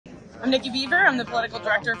I'm Nikki Beaver. I'm the political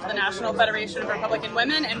director for the National Federation of Republican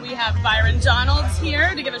Women, and we have Byron Donalds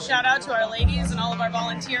here to give a shout out to our ladies and all of our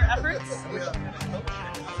volunteer efforts.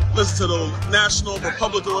 Listen to the National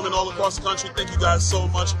Republican Women all across the country. Thank you guys so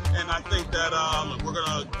much, and I think that we're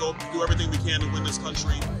gonna go do everything we can to win this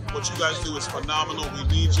country. What you guys do is phenomenal. We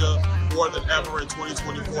need you more than ever in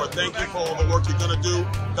 2024. Thank you for all the work you're gonna do.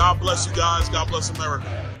 God bless you guys. God bless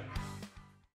America.